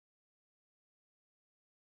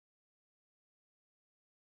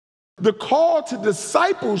The call to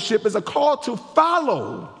discipleship is a call to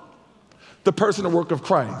follow the person and work of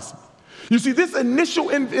Christ. You see, this initial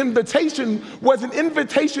invitation was an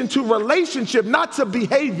invitation to relationship, not to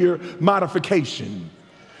behavior modification.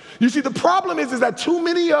 You see, the problem is that too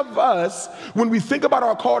many of us, when we think about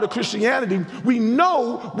our call to Christianity, we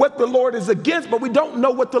know what the Lord is against, but we don't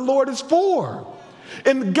know what the Lord is for.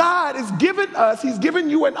 And God has given us, he's given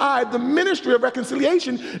you and I the ministry of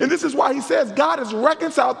reconciliation. And this is why he says God has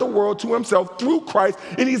reconciled the world to himself through Christ.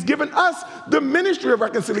 And he's given us the ministry of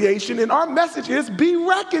reconciliation. And our message is be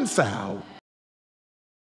reconciled.